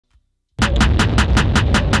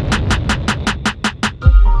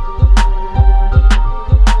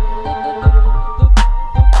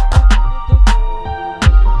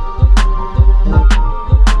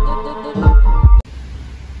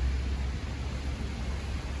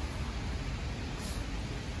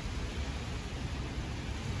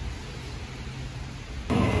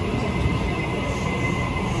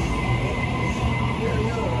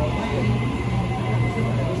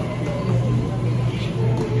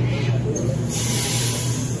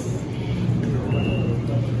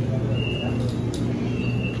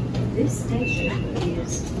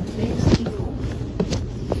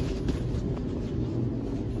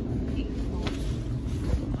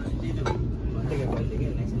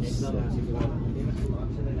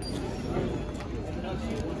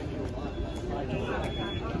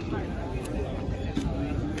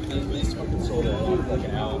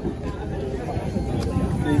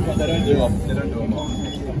Alright,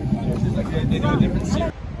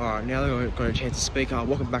 now that I've got a chance to speak,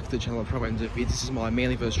 welcome back to the channel. This is my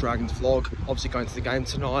Manly vs Dragons vlog. Obviously going to the game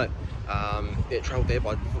tonight. Travelled there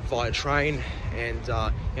via train, and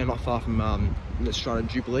not far from the Strata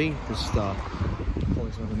Jubilee. Just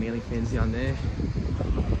probably some of the Manly fans down there.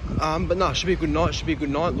 But no, should be a good night. Should be a good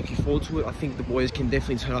night. Looking forward to it. I think the boys can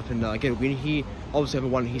definitely turn up and get a win here. Obviously,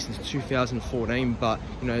 haven't won here since 2014, but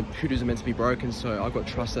you know, hooters are meant to be broken, so I've got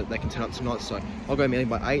trust that they can turn up tonight. So I'll go Manly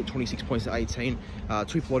by 8, 26 points to 18.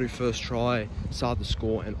 Tuipulotu first try, Saad the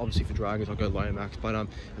score, and obviously for Dragons, I'll go Lomax. But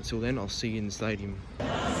until then, I'll see you in the stadium.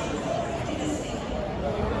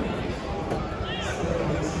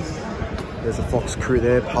 There's the Fox crew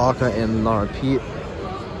there, Parker and Lara Pitt.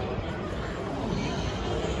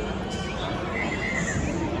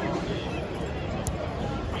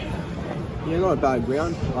 Yeah, not a bad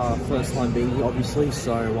ground. First time being here, obviously.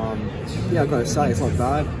 So yeah, I've got to say it's not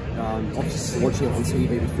bad. Obviously watching it on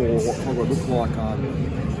TV before, what Congo looked like.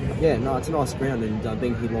 Yeah, no, it's a nice ground, and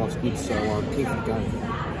being here life's good. So keen for the game.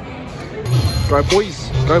 Go boys!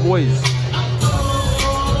 Go boys!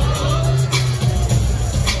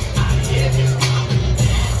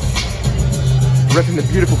 Repping the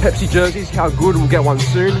beautiful Pepsi jerseys. How good, we'll get one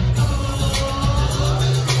soon.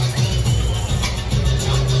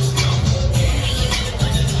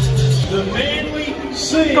 The Manly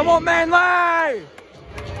Sea. Come on, Manly!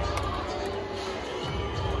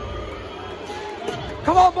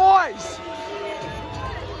 Come on, boys!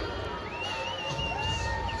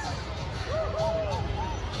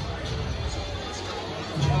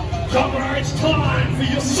 Governor, it's time for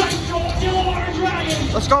your St. George Illawarra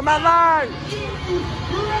Dragons. Let's go, Manly!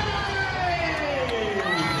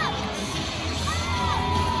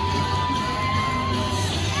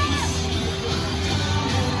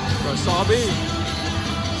 Go, Sabi!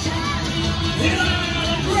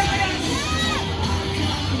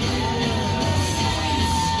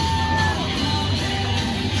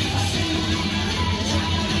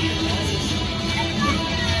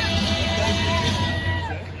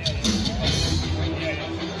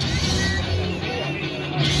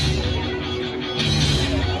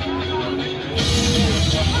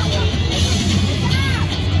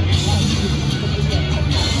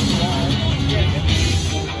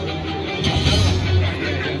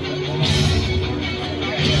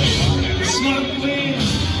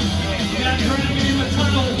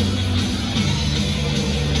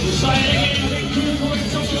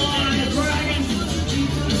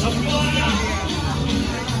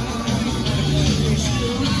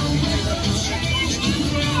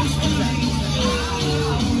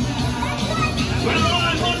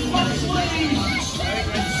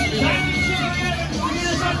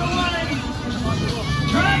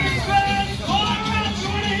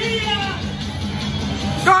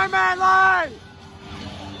 Go Manly!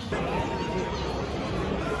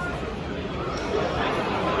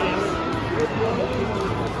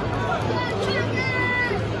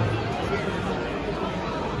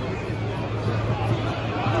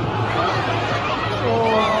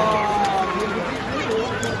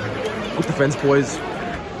 Good defense, boys.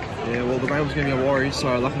 Yeah, well, the rain was going to be a worry,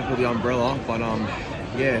 so luckily for the umbrella, but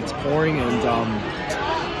yeah, it's pouring and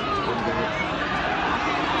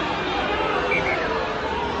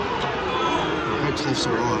hopefully it's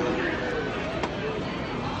alright.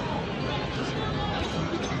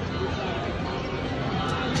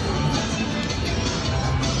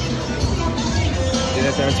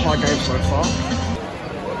 Yeah, they're a tight game so far.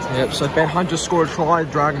 Yep, so Ben Hunt just scored a try,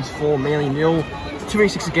 Dragons 4, Manly 0. Too many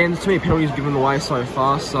 6 again, too many penalties given away so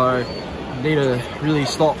far, so need to really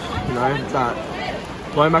stop, you know, that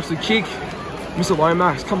Lomax the kick. Mr.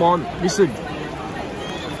 Lomax, come on, Mr.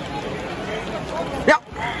 Yep.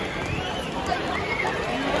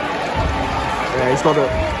 Yeah, he's got it.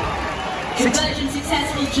 Conversion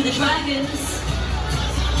successful to the Dragons.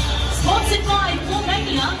 Sponsored by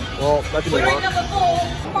Warringah. Well, that didn't work. Number 4.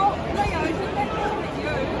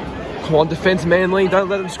 Come on, defense, Manly. Don't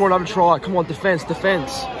let them score another try. Come on, defense,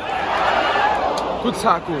 defense. Good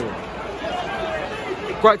tackle.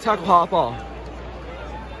 Great tackle, Harper.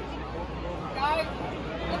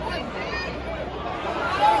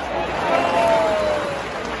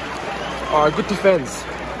 Alright, good defense.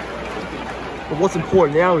 But what's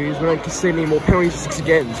important now is we don't concede any more penalties for 6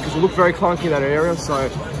 agains, because we look very clunky in that area, so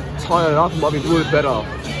tie it up, it might be a little bit better.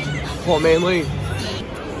 Come on, Manly.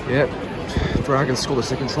 Yep. Dragons scored the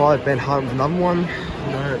second try. Ben Hunt with another one.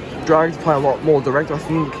 You know, Dragons play a lot more direct, I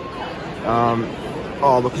think.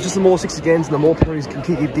 Oh, look, it's just the more 6 agains and the more penalties can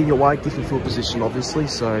keep you your way, different field position, obviously.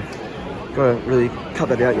 So, gotta really cut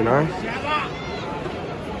that out, you know.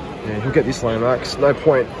 Yeah, he'll get this Lomax. No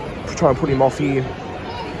point try and put him off here.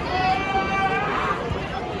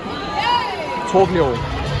 12-0.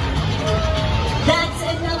 That's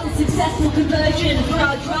another successful conversion for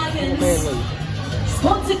our Dragons. Manly.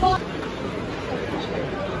 Sponsored by...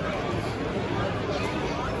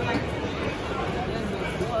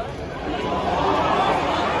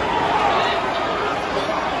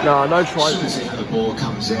 No try. Just to see how the ball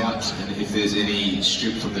comes out and if there's any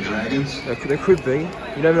strip from the Dragons. There could be.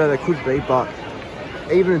 You never know, there could be, but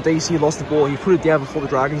even if DC lost the ball, he put it down before the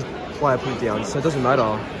Dragons player put it down, so it doesn't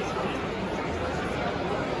matter.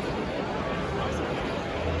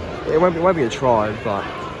 It won't be a try, but,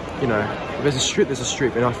 you know, if there's a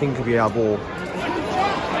strip, and I think it could be our ball.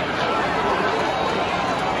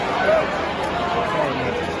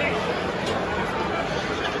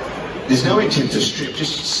 There's no intent to strip,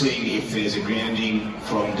 just seeing if there's a grounding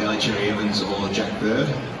from Daly Cherry Evans or Jack Bird.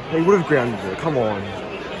 He would have grounded it, come on.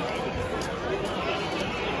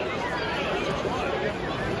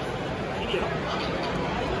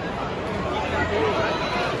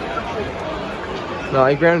 No,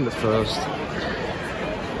 he grounded it first.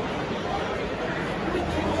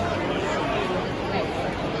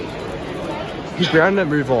 He grounded it,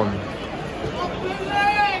 move on.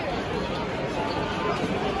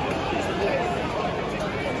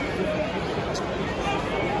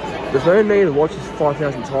 There's no need to watch this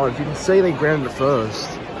 5,000 times. You can see they grounded it first.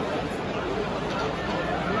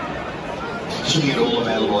 Just looking at all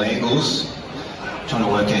available angles, trying to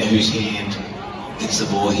work out whose hand gets the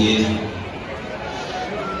ball here.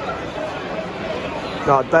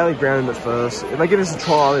 No, Daly grounded it first. If they give us a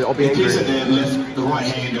try, I'll be angry. It appears that the right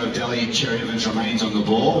hand of Daly Cherry Evans remains on the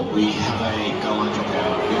ball. We have a goal line drop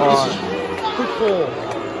out. Good call.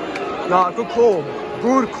 No, good call.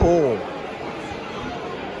 Good call.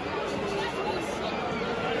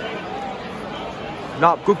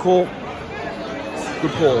 No, good call.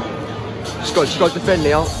 Good call. Just got to defend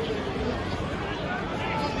now.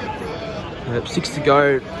 Yep, 6 to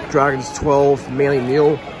go. Dragons 12, Manly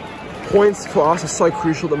 0. Points for us are so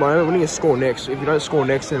crucial at the moment. We need to score next. If we don't score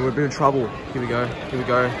next, then we're in trouble. Here we go. Here we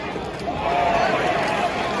go.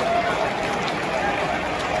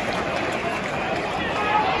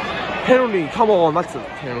 Penalty. Come on. That's a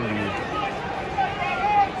penalty.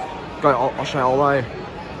 Go. I'll show you all day.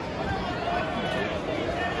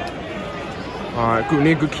 Alright, good,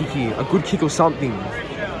 need a good kick here. A good kick or something.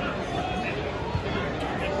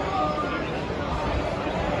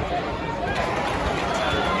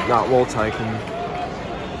 Nah, well taken.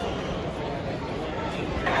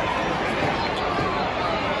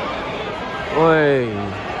 Oi.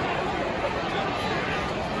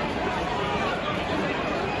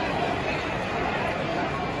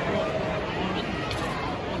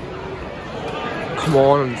 Come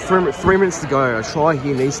on, 3 minutes to go. A try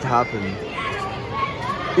here needs to happen.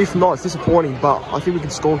 If not, it's disappointing, but I think we can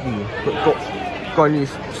score here. Got a new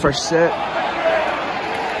fresh set.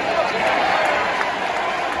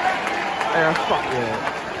 And fuck yeah.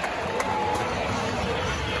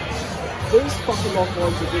 These fucking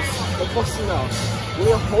offlines are just, they're costing us. We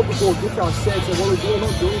need to hold the ball with our sets, and what we're doing,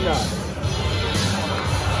 not doing that.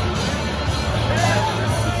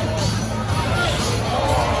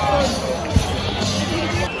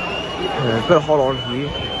 Yeah, better hold on here.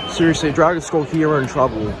 Seriously, Dragons score here, we're in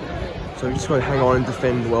trouble. So we just got to hang on and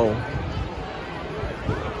defend well.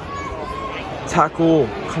 Tackle,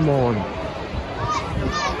 come on.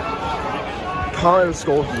 Can't even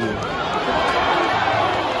score here.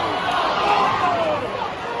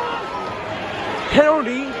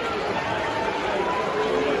 Penalty?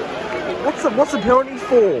 What's the penalty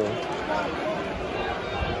for?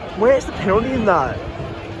 Where's the penalty in that?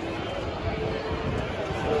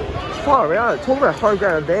 Far out. Talk about home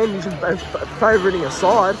ground advantage and favouring a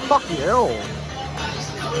side. Fucking hell.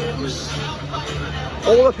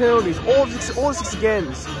 All the penalties, all the 6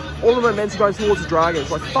 agains, all the momentum going towards the Dragons.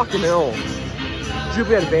 Like fucking hell.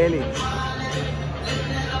 Dribble out advantage.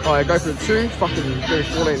 Alright, go for the 2. Fucking do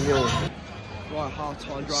 14-0. Right, half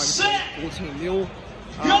time Dragons 14-0.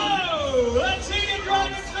 Go! Let's see the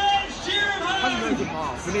Dragons fans cheer him Hasn't been a good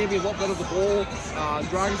half. We need to be a lot better with the ball.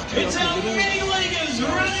 Dragons are It's our mini leaguers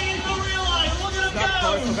running into the real life. Look at that him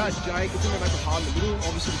close go! about Jake, it's going to make it hard in the middle.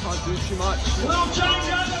 Obviously, we can't do too much. Little change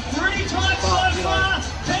over 3 times so But, you know, far.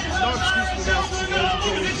 no excuse for that.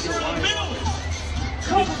 It's through the middle.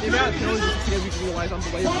 The amount of penalties we can give away is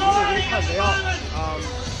unbelievable. We cut it out.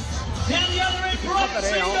 Down the other end, If we cut that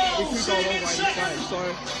out, we could go a long way this game. So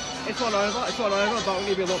it's not over, but we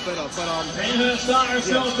need to be a lot better. But And start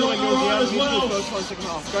ourselves still going Manly on down. as We need to well. do the first one, second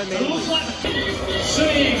half. Go It Manly. looks like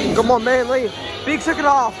seeing Come on, Manly. Big second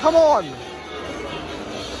half. Come on.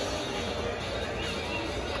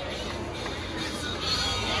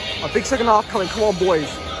 A big second half coming. Come on, boys.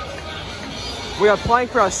 We are playing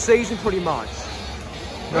for our season pretty much.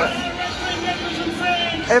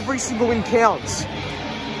 Every single win counts.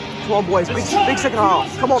 Come on, boys. Big second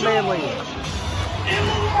half. Come on, Manly.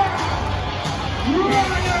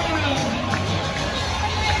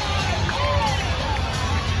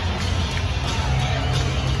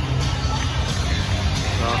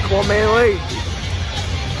 Come on, Manly.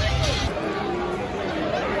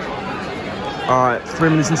 Alright, 3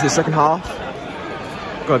 minutes into the second half.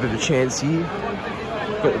 Got a bit of a chance here.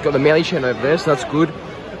 Got the Manly chant over there, so that's good.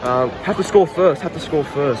 Have to score first,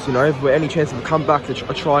 you know. If we're any chance of a comeback,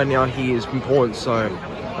 a try now here is important, so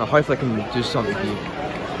hopefully I can do something here.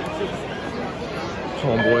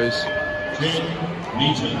 Come on, boys.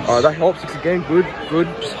 Alright, that helps. It's again good.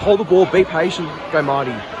 Just hold the ball, be patient. Go,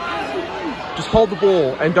 Marty. Just hold the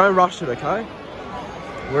ball and don't rush it, okay?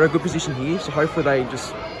 We're in a good position here, so hopefully they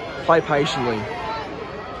just play patiently.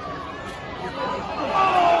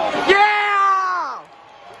 Yeah!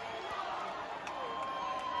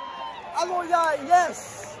 Illawarra,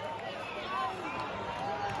 yes!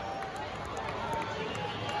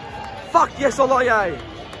 Fuck yes, Illawarra!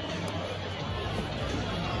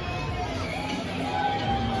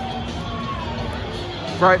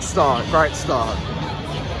 Great start.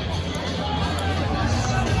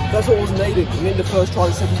 That's what was needed. We needed the first try in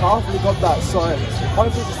the second half, and we got that. So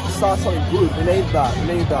hopefully just to start something good. We need that.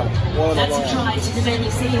 That's a try to the Manly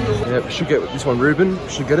Seagulls. Yeah, should get this one, Ruben.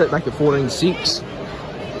 Should get it. Make it 14-6.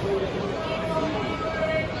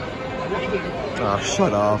 Ah,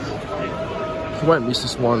 shut up. You won't miss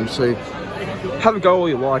this one. So have a go all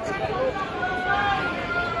you like.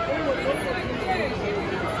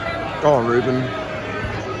 Go on, Ruben.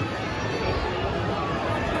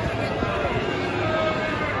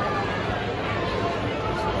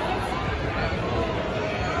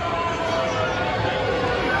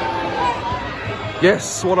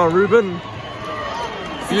 Yes, what on, Ruben?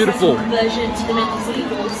 Beautiful. Alright.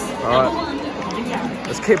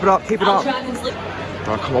 Let's keep it up,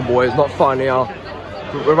 Alright, come on, boys, not far now.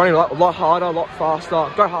 We're running a lot harder, a lot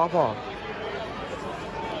faster. Go Harper.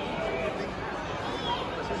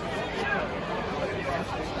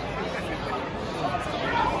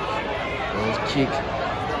 Nice kick.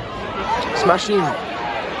 Smash in.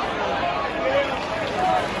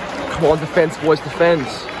 Come on, defense, boys,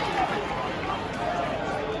 defense.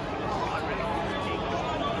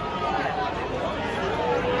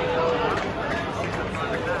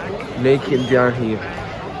 Make him down here.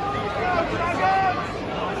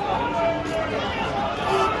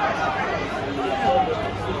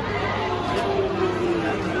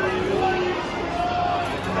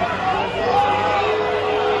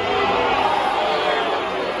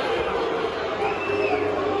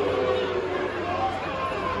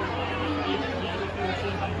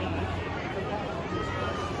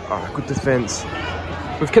 Alright, good defense.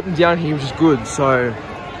 We've kept them down here, which is good, so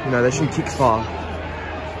you know they shouldn't kick far.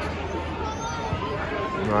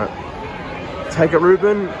 Right. Take it,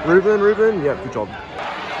 Ruben. Yeah, good job.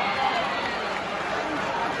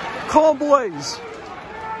 Come on, boys.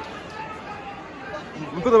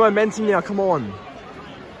 We've got the momentum now, come on.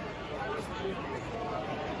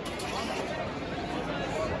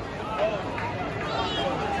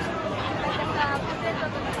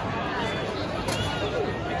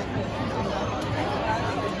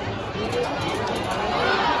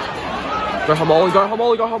 Go Hamoli,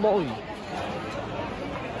 go Hamoli.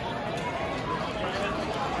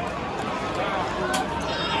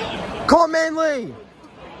 Come on, Manly!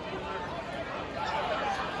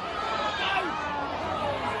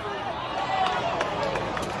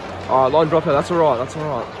 Alright, line drop here, that's alright. That's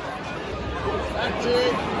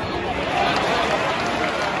it.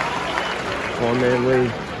 Come on, Manly.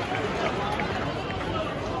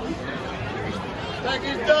 Back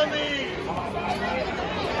his dummy!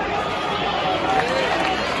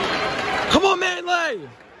 Come on, Manly!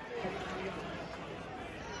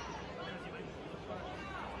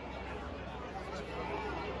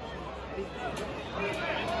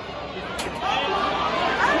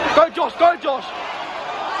 Go Josh!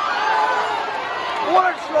 What a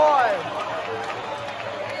try!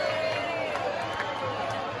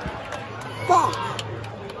 Fuck!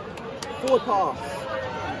 Forward pass.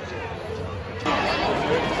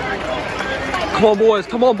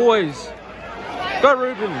 Come on boys! Go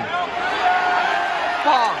Ruben!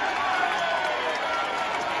 Fuck!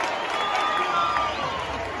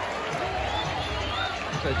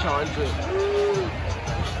 Okay, challenge it.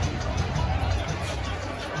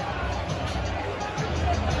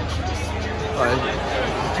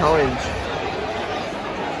 Challenge.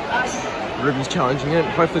 Ruben's challenging it.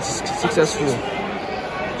 Hopefully it's successful.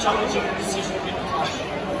 challenging decision in the clutch.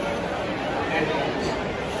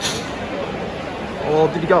 Oh,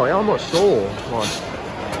 did he go out? I'm not sure. Like,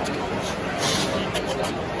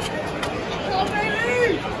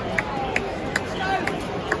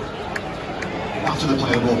 after the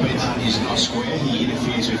play the ball, Ben Hunt is not square. He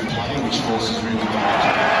interferes with play, which forces Ruben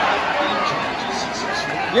back.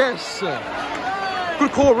 yes!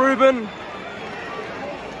 Good call, Ruben.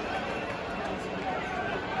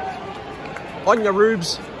 On your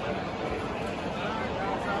Rubes.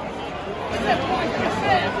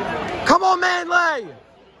 Come on, Manly!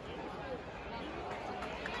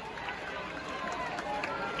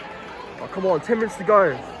 Oh, come on, 10 minutes to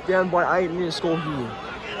go. Down by 8, need to score here.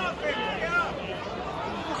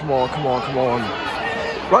 Come on, come on, come on.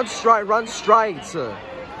 Run straight, run straight.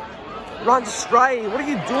 Run straight. What are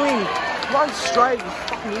you doing? Run straight, you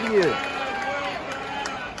fucking idiot.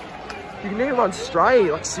 You need to run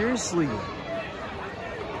straight, like seriously.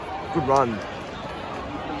 Good run.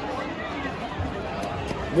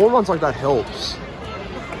 More runs like that helps.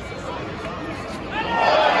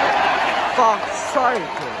 Fuck's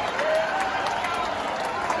sake.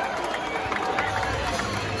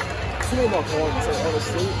 Too many knock ons,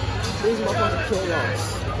 honestly. These knock ons are killing us.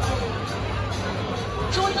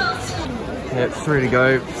 Join us. Yeah, 3 to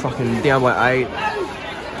go. Fucking down by 8.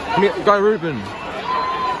 Go, Ruben.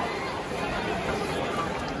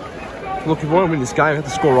 Look, if we want to win this game, we have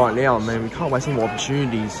to score right now, man. We can't waste any more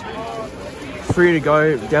opportunities. 3 to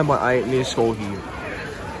go, down by 8, near score here.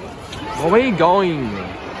 Oh, where are you going?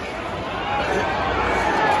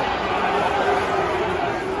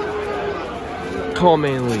 Come on,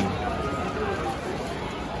 Manly.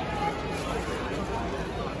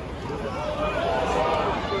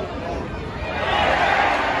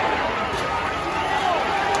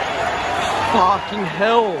 Fucking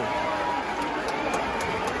hell.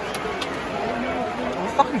 Oh,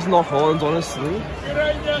 fuck these knock-ons, honestly.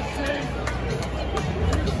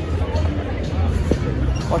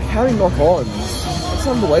 Like, how many knock-ons? That's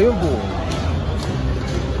unbelievable.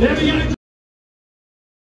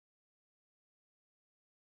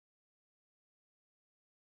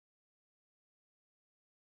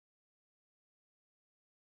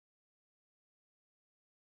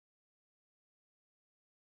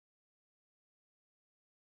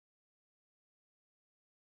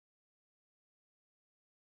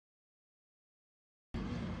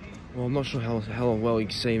 Well, I'm not sure how well you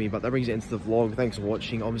can see me, but that brings it into the vlog. Thanks for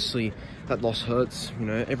watching. Obviously, that loss hurts. You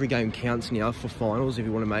know, every game counts now for finals if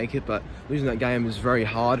you want to make it, but losing that game is very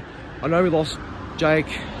hard. I know we lost Jake,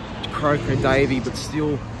 Croker and Davey, but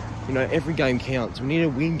still, you know, every game counts. We need to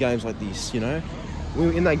win games like this, you know. We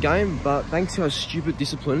were in that game, but thanks to our stupid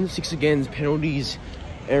discipline, 6 against, penalties,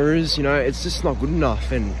 errors, you know, it's just not good enough.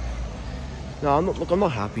 And no, I'm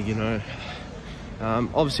not happy, you know.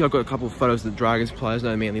 Obviously, I've got a couple of photos of the Dragons players,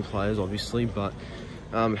 no Manly players, obviously, but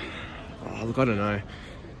look, I don't know.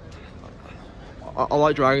 I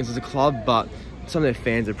like Dragons as a club, but some of their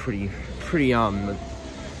fans are pretty I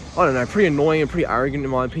don't know, pretty annoying and pretty arrogant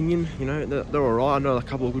in my opinion. You know, they're alright. I know a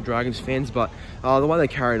couple of good Dragons fans, but the way they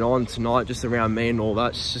carried on tonight, just around me and all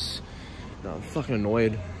that, it's just, no, I'm fucking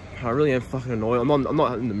annoyed. I really am fucking annoyed. I'm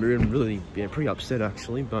not in the mood. I'm really, yeah, pretty upset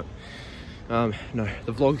actually, but. No,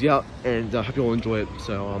 the vlog's out, and I hope you all enjoy it.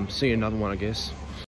 So, see you in another one, I guess.